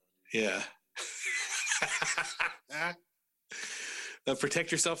 Yeah.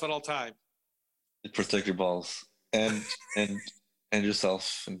 Protect yourself at all time. Protect your balls and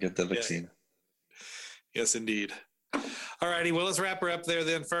yourself, and get the vaccine. Yeah. Yes, indeed. All righty. Well, let's wrap her up there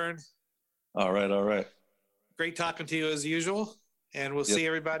then, Fern. All right. great talking to you as usual. And we'll see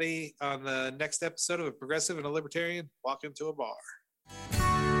everybody on the next episode of A Progressive and a Libertarian Walk into a Bar.